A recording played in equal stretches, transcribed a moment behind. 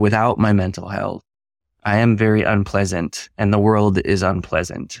without my mental health, I am very unpleasant and the world is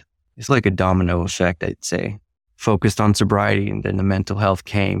unpleasant. It's like a domino effect, I'd say. Focused on sobriety and then the mental health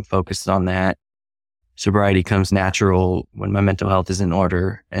came, focused on that. Sobriety comes natural when my mental health is in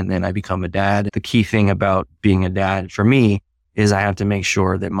order and then I become a dad. The key thing about being a dad for me is I have to make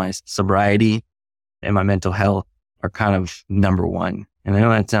sure that my sobriety and my mental health are kind of number one. And I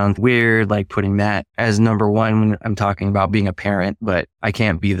know that sounds weird, like putting that as number one when I'm talking about being a parent, but I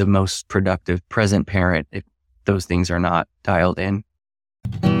can't be the most productive present parent if those things are not dialed in.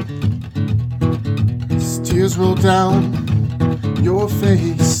 As tears roll down your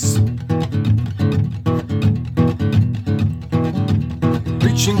face,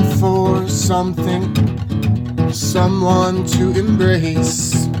 reaching for something, someone to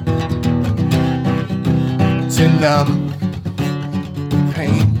embrace, to numb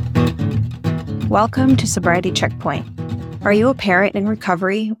pain. Welcome to Sobriety Checkpoint. Are you a parent in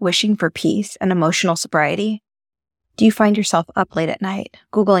recovery wishing for peace and emotional sobriety? Do you find yourself up late at night,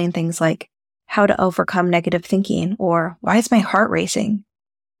 Googling things like how to overcome negative thinking or why is my heart racing?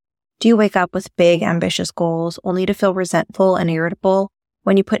 Do you wake up with big, ambitious goals only to feel resentful and irritable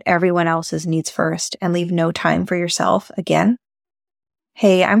when you put everyone else's needs first and leave no time for yourself again?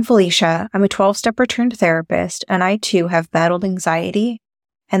 Hey, I'm Felicia. I'm a 12-step returned therapist, and I too have battled anxiety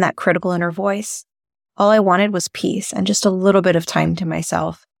and that critical inner voice. All I wanted was peace and just a little bit of time to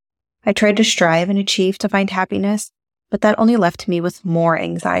myself. I tried to strive and achieve to find happiness, but that only left me with more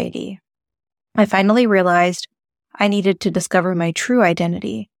anxiety. I finally realized I needed to discover my true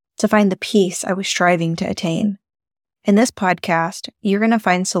identity to find the peace I was striving to attain. In this podcast, you're going to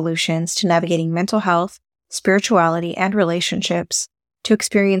find solutions to navigating mental health, spirituality, and relationships to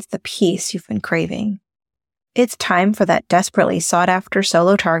experience the peace you've been craving. It's time for that desperately sought-after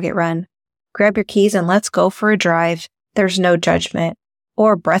solo Target run. Grab your keys and let's go for a drive. There's no judgment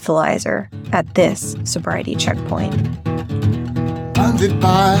or breathalyzer at this sobriety checkpoint. Blinded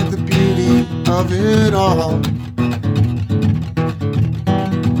by the beauty of it all,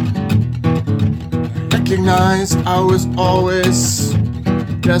 recognize I was always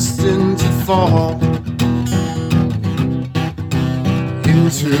destined to fall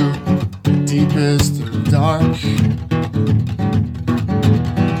into deepest of dark.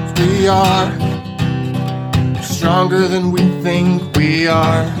 We are stronger than we think we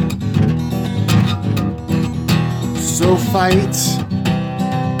are. So fight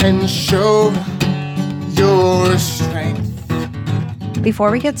and show your strength.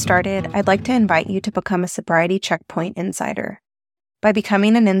 Before we get started, I'd like to invite you to become a Sobriety Checkpoint Insider. By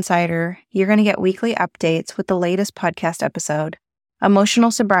becoming an insider, you're going to get weekly updates with the latest podcast episode,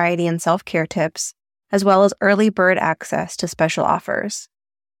 emotional sobriety and self-care tips, as well as early bird access to special offers.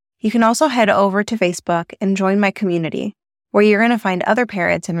 You can also head over to Facebook and join my community, where you're going to find other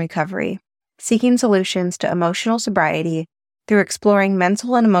parents in recovery, seeking solutions to emotional sobriety through exploring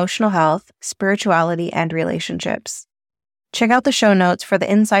mental and emotional health, spirituality, and relationships. Check out the show notes for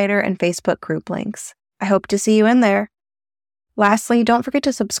the Insider and Facebook group links. I hope to see you in there. Lastly, don't forget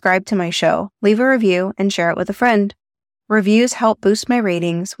to subscribe to my show, leave a review, and share it with a friend. Reviews help boost my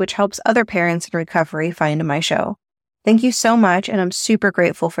ratings, which helps other parents in recovery find my show. Thank you so much, and I'm super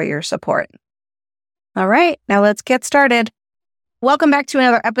grateful for your support. All right, now let's get started. Welcome back to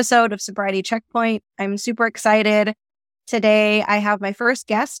another episode of Sobriety Checkpoint. I'm super excited. Today, I have my first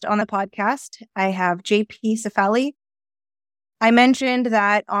guest on the podcast. I have JP Cifelli. I mentioned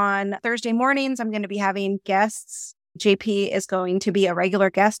that on Thursday mornings, I'm going to be having guests. JP is going to be a regular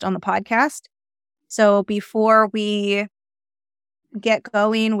guest on the podcast. So before we get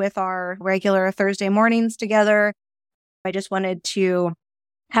going with our regular Thursday mornings together, I just wanted to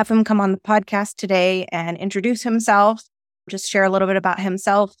have him come on the podcast today and introduce himself, just share a little bit about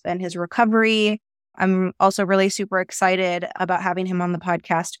himself and his recovery. I'm also really super excited about having him on the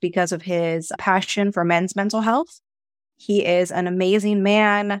podcast because of his passion for men's mental health. He is an amazing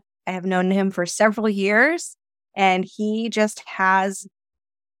man. I have known him for several years, and he just has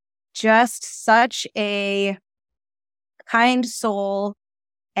such a kind soul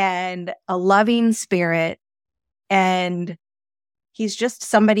and a loving spirit. And he's just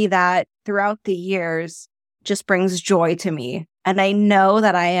somebody that throughout the years just brings joy to me. And I know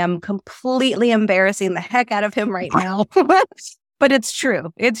that I am completely embarrassing the heck out of him right now, but it's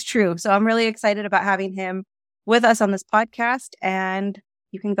true. It's true. So I'm really excited about having him with us on this podcast, and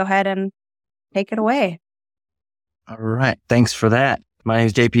you can go ahead and take it away. All right. Thanks for that. My name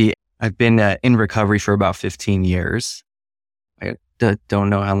is JP. I've been in recovery for about 15 years. I don't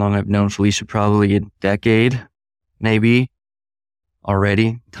know how long I've known Felicia, probably a decade, maybe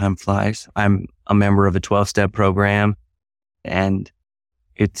already. Time flies. I'm a member of a 12-step program, and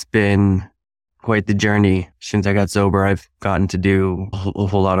It's been quite the journey since I got sober. I've gotten to do a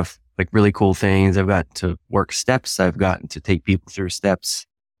whole lot of like really cool things. I've got to work steps. I've gotten to take people through steps.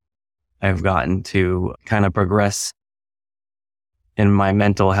 I've gotten to kind of progress in my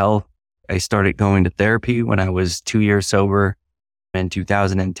mental health. I started going to therapy when I was 2 years sober in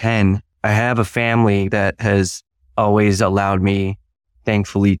 2010. I have a family that has always allowed me,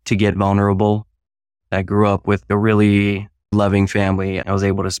 thankfully, to get vulnerable. I grew up with a really loving family. I was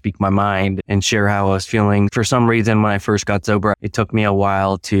able to speak my mind and share how I was feeling. For some reason, when I first got sober, it took me a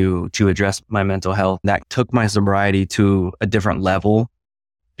while to address my mental health. That took my sobriety to a different level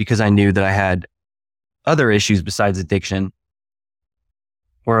because I knew that I had other issues besides addiction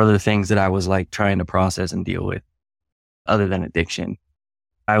or other things that I was like trying to process and deal with other than addiction.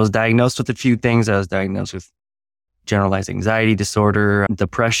 I was diagnosed with a few things. I was diagnosed with generalized anxiety disorder,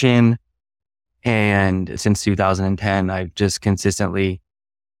 depression. And since 2010, I've just consistently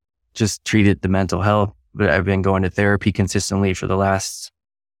just treated the mental health. But I've been going to therapy consistently for the last,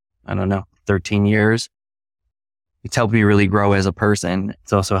 13 years. It's helped me really grow as a person.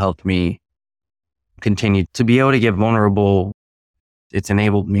 It's also helped me continue to be able to get vulnerable. It's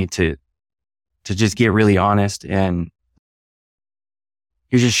enabled me to just get really honest and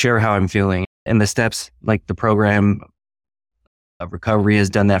you just share how I'm feeling. And the steps, like the program of recovery has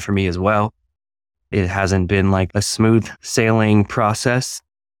done that for me as well. It hasn't been like a smooth sailing process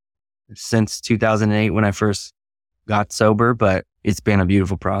since 2008 when I first got sober, but it's been a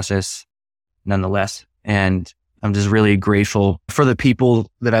beautiful process nonetheless. And I'm just really grateful for the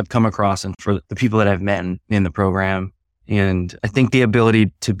people that I've come across and for the people that I've met in the program. And I think the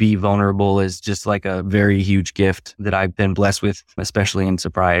ability to be vulnerable is just like a very huge gift that I've been blessed with, especially in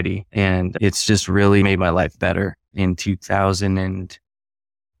sobriety. And it's just really made my life better. In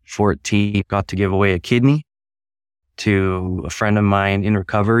 2014, got to give away a kidney to a friend of mine in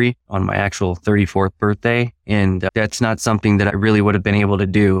recovery on my actual 34th birthday. And that's not something that I really would have been able to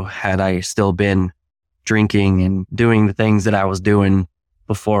do had I still been drinking and doing the things that I was doing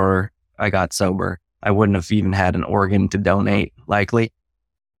before I got sober. I wouldn't have even had an organ to donate, likely.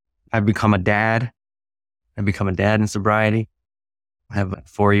 I've become a dad. I've become a dad in sobriety. I have a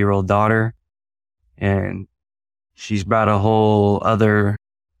 4-year-old daughter, and she's brought a whole other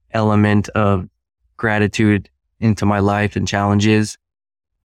element of gratitude into my life and challenges.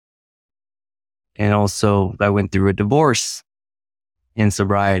 And also, I went through a divorce in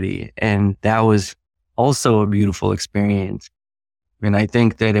sobriety, and that was also a beautiful experience. And I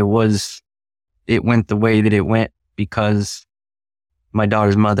think that it went the way that it went because my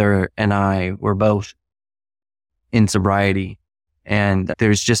daughter's mother and I were both in sobriety. And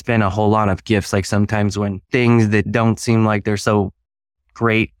there's just been a whole lot of gifts. Like sometimes when things that don't seem like they're so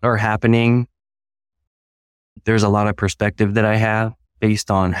great are happening, there's a lot of perspective that I have based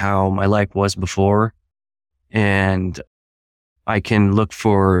on how my life was before. And I can look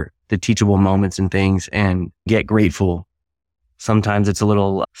for the teachable moments and things and get grateful. Sometimes it's a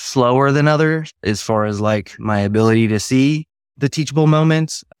little slower than others as far as like my ability to see the teachable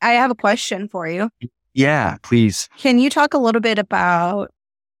moments. I have a question for you. Yeah, please. Can you talk a little bit about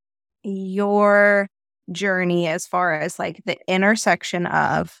your journey as far as like the intersection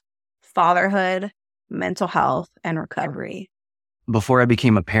of fatherhood, mental health, and recovery? Before I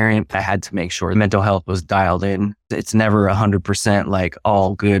became a parent, I had to make sure mental health was dialed in. It's never 100% like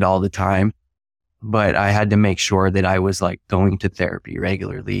all good all the time. But I had to make sure that I was like going to therapy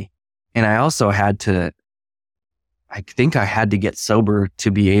regularly. And I also I think I had to get sober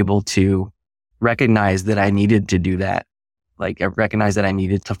to be able to recognize that I needed to do that. Like I recognized that I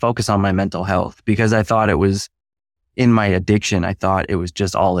needed to focus on my mental health because I thought it was in my addiction. I thought it was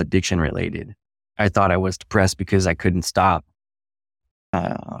just all addiction related. I thought I was depressed because I couldn't stop.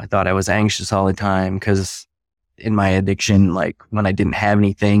 I thought I was anxious all the time because in my addiction, like when I didn't have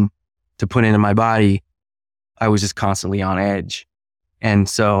anything to put into my body, I was just constantly on edge. And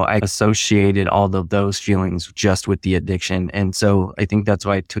so I associated all of those feelings just with the addiction. And so I think that's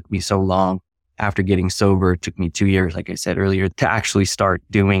why it took me so long after getting sober. It took me 2 years, like I said earlier, to actually start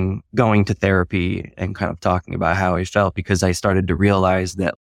going to therapy and kind of talking about how I felt, because I started to realize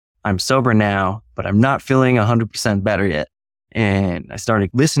that I'm sober now, but I'm not feeling 100% better yet. And I started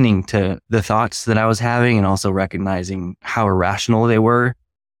listening to the thoughts that I was having and also recognizing how irrational they were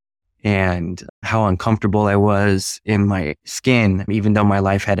and how uncomfortable I was in my skin, even though my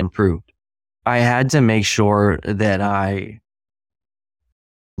life had improved. I had to make sure that I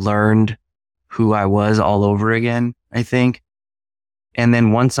learned who I was all over again, I think. And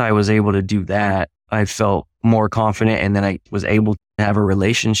then once I was able to do that, I felt more confident, and then I was able to have a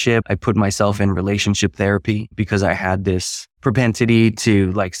relationship. I put myself in relationship therapy because I had this propensity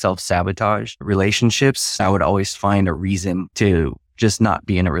to like self-sabotage relationships. I would always find a reason to just not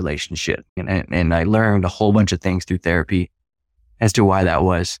be in a relationship. And I learned a whole bunch of things through therapy as to why that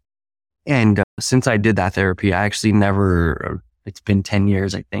was. And since I did that therapy, I actually never, it's been 10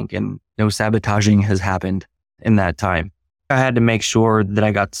 years, I think, and no sabotaging has happened in that time. I had to make sure that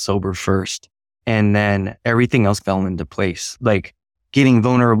I got sober first, and then everything else fell into place, like getting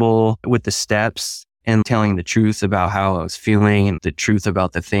vulnerable with the steps and telling the truth about how I was feeling and the truth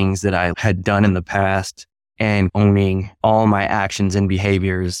about the things that I had done in the past, and owning all my actions and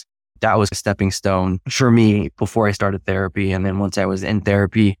behaviors. That was a stepping stone for me before I started therapy. And then once I was in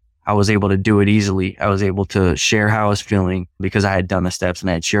therapy, I was able to do it easily. I was able to share how I was feeling because I had done the steps and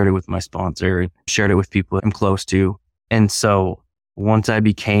I had shared it with my sponsor, shared it with people I'm close to. And so once I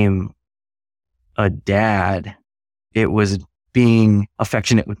became a dad, it was being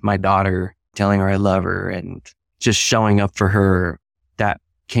affectionate with my daughter, telling her I love her, and just showing up for her. That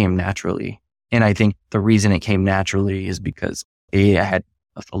came naturally. And I think the reason it came naturally is because I had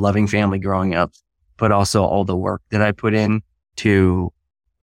a loving family growing up, but also all the work that I put in to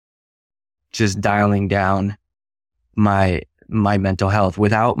just dialing down my mental health.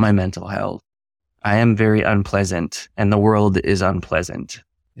 Without my mental health, I am very unpleasant, and the world is unpleasant.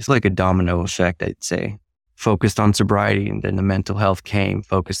 It's like a domino effect, I'd say. Focused on sobriety, and then the mental health came,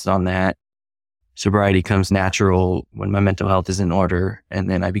 focused on that. Sobriety comes natural when my mental health is in order, and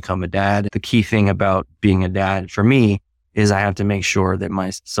then I become a dad. The key thing about being a dad for me is I have to make sure that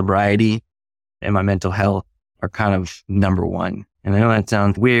my sobriety and my mental health are kind of number one. And I know that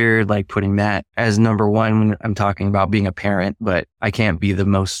sounds weird, like putting that as number one when I'm talking about being a parent, but I can't be the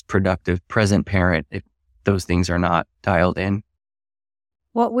most productive present parent if those things are not dialed in.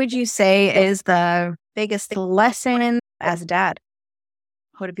 What would you say is the biggest lesson as a dad?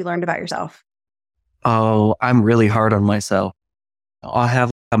 What have you learned about yourself? Oh, I'm really hard on myself. I'll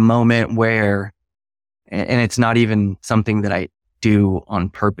have a moment where, and it's not even something that I do on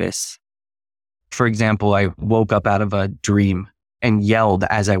purpose. For example, I woke up out of a dream and yelled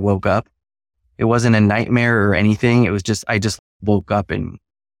as I woke up. It wasn't a nightmare or anything. It was just, I just woke up and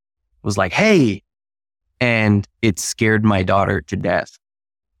was like, hey, and it scared my daughter to death.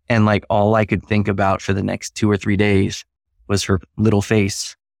 And like all I could think about for the next 2 or 3 days was her little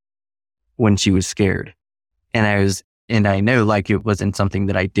face when she was scared. And I know like it wasn't something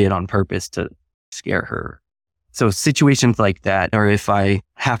that I did on purpose to scare her. So situations like that, or if I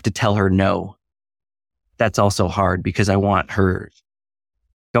have to tell her no, that's also hard because I want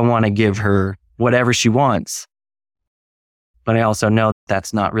to give her whatever she wants. But I also know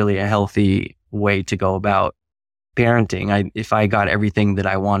that's not really a healthy way to go about parenting. If I got everything that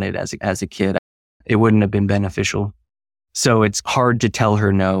I wanted as a kid, it wouldn't have been beneficial. So it's hard to tell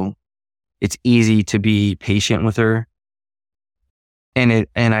her no. It's easy to be patient with her. And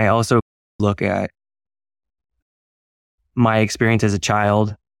I also look at my experience as a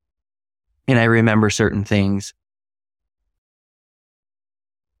child, and I remember certain things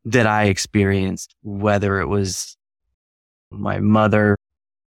that I experienced, whether it was my mother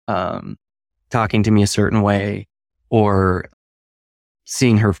talking to me a certain way, or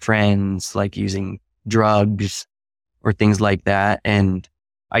seeing her friends like using drugs or things like that. And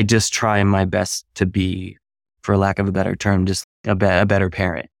I just try my best to be, for lack of a better term, just a better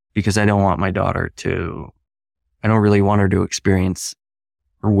parent, because I don't want my daughter I don't really want her to experience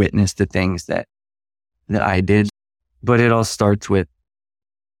or witness the things that I did. But it all starts with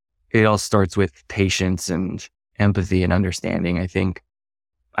patience and empathy and understanding. I think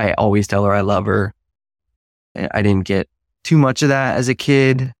I always tell her I love her. I didn't get too much of that as a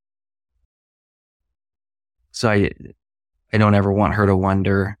kid, so I don't ever want her to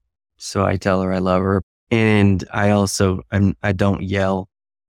wonder. So I tell her I love her. And I don't yell.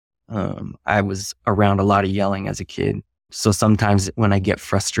 I was around a lot of yelling as a kid. So sometimes when I get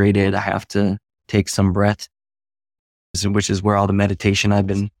frustrated, I have to take some breath, which is where all the meditation I've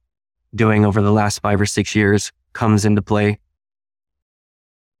been doing over the last 5 or 6 years comes into play.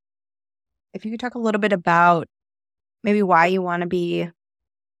 If you could talk a little bit about maybe why you want to be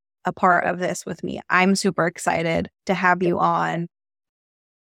a part of this with me. I'm super excited to have you on,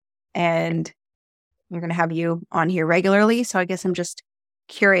 and we're going to have you on here regularly. So I guess I'm just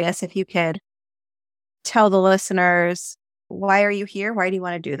curious if you could tell the listeners, why are you here? Why do you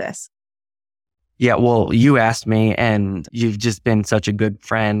want to do this? Yeah, well, you asked me, and you've just been such a good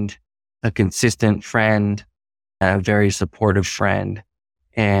friend, a consistent friend, a very supportive friend.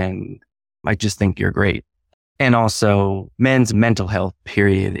 And I just think you're great. And also, men's mental health,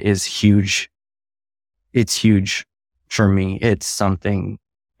 period, is huge. it's huge for me. It's something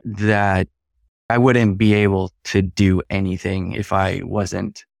that I wouldn't be able to do anything if I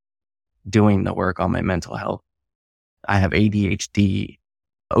wasn't doing the work on my mental health. I have ADHD,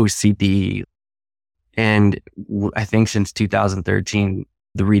 OCD, and I think since 2013,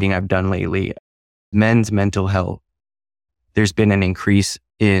 the reading I've done lately, men's mental health, there's been an increase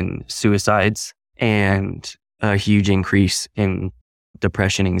in suicides and a huge increase in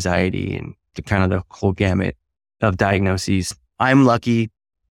depression, anxiety, and the whole gamut of diagnoses. I'm lucky.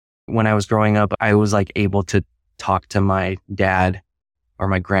 When I was growing up, I was like able to talk to my dad or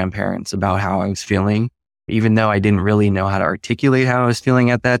my grandparents about how I was feeling. Even though I didn't really know how to articulate how I was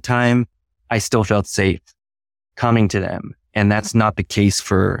feeling at that time, I still felt safe coming to them. And that's not the case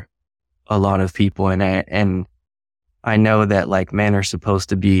for a lot of people. And I know that like men are supposed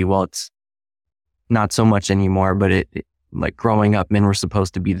to be, well, it's not so much anymore, but like growing up, men were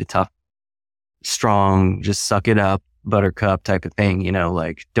supposed to be the tough, strong, just suck it up, buttercup type of thing,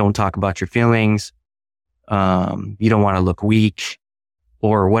 like don't talk about your feelings. You don't want to look weak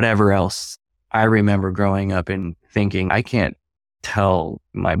or whatever else. I remember growing up and thinking, I can't tell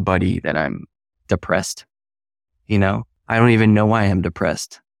my buddy that I'm depressed. I don't even know why I'm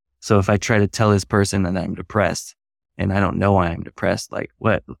depressed. So if I try to tell this person that I'm depressed and I don't know why I'm depressed, like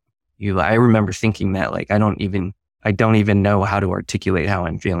what? I remember thinking that like, I don't even know how to articulate how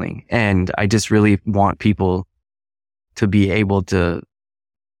I'm feeling. And I just really want people to be able to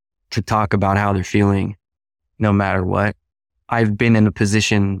talk about how they're feeling no matter what. I've been in a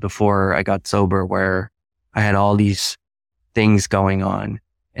position before I got sober where I had all these things going on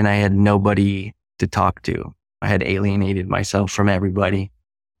and I had nobody to talk to. I had alienated myself from everybody.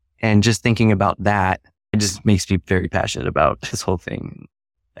 And just thinking about that, it just makes me very passionate about this whole thing.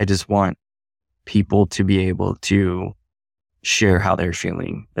 I just want people to be able to share how they're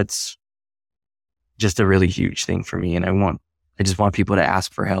feeling. That's just a really huge thing for me. And I just want people to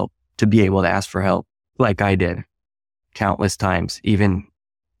ask for help, to be able to ask for help like I did countless times, even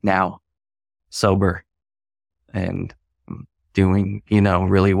now, sober and doing,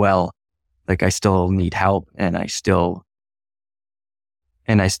 really well. Like I still need help and I still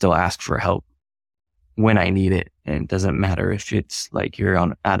ask for help when I need it. And it doesn't matter if it's like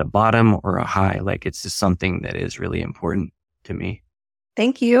you're at a bottom or a high, like it's just something that is really important to me.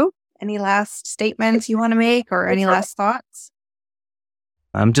 Thank you. Any last statements you want to make or any last thoughts?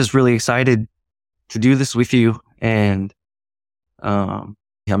 I'm just really excited to do this with you. And I'm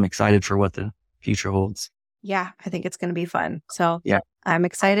excited for what the future holds. Yeah, I think it's going to be fun. So yeah, I'm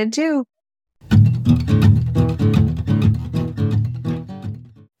excited too.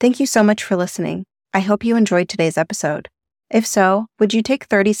 Thank you so much for listening. I hope you enjoyed today's episode. If so, would you take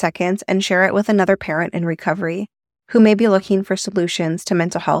 30 seconds and share it with another parent in recovery who may be looking for solutions to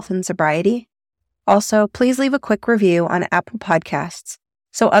mental health and sobriety? Also, please leave a quick review on Apple Podcasts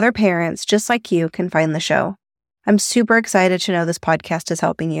so other parents just like you can find the show. I'm super excited to know this podcast is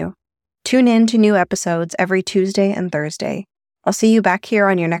helping you. Tune in to new episodes every Tuesday and Thursday. I'll see you back here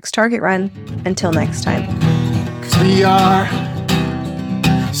on your next Target Run. Until next time. 'Cause we are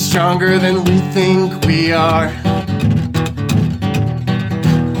stronger than we think we are.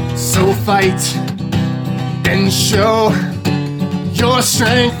 So fight and show your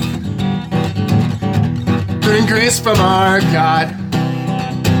strength. Good and grace from our God.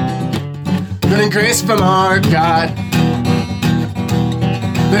 Good and grace from our God.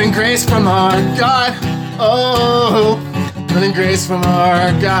 Good and grace from our God. Oh, good and grace from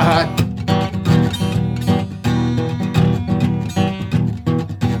our God.